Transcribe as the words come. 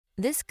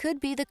This could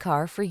be the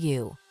car for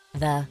you.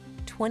 The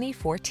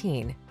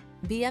 2014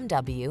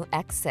 BMW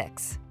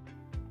X6.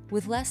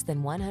 With less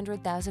than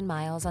 100,000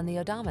 miles on the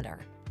odometer,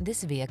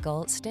 this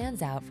vehicle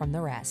stands out from the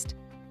rest.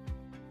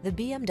 The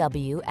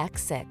BMW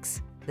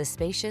X6, the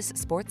spacious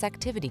sports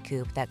activity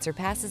coupe that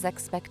surpasses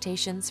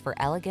expectations for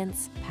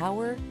elegance,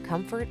 power,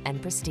 comfort,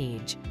 and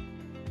prestige.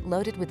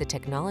 Loaded with the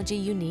technology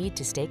you need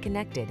to stay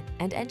connected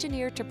and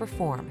engineered to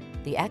perform,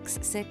 the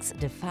X6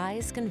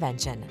 defies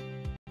convention.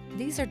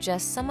 These are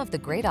just some of the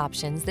great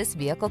options this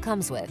vehicle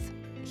comes with: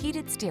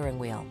 heated steering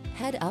wheel,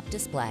 head-up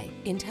display,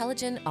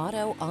 intelligent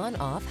auto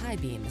on-off high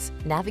beams,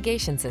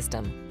 navigation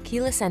system,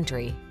 keyless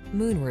entry,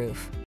 moonroof,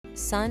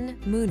 sun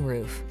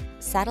moonroof,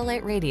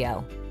 satellite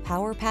radio,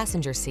 power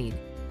passenger seat,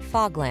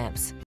 fog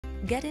lamps.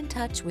 Get in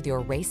touch with your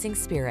racing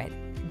spirit.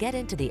 Get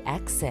into the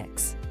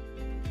X6.